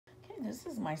This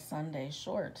is my Sunday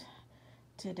short.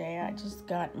 Today I just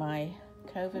got my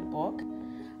COVID book.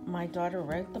 My daughter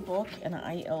wrote the book and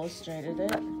I illustrated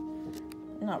it.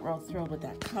 I'm not real thrilled with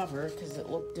that cover because it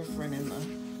looked different in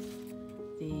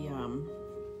the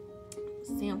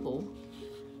sample.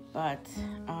 But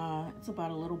it's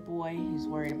about a little boy who's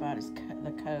worried about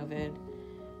the COVID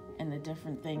and the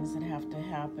different things that have to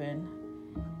happen.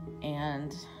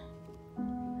 And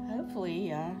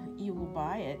hopefully you will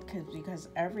buy it because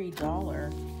every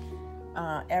dollar,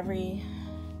 every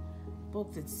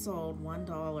book that's sold,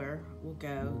 $1 will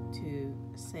go to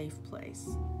a safe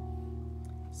place.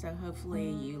 So hopefully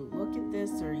you look at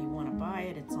this or you want to buy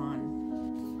it. It's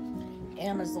on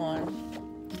Amazon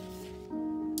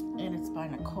and it's by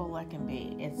Nicole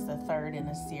Leckenby. It's the third in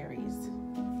a series.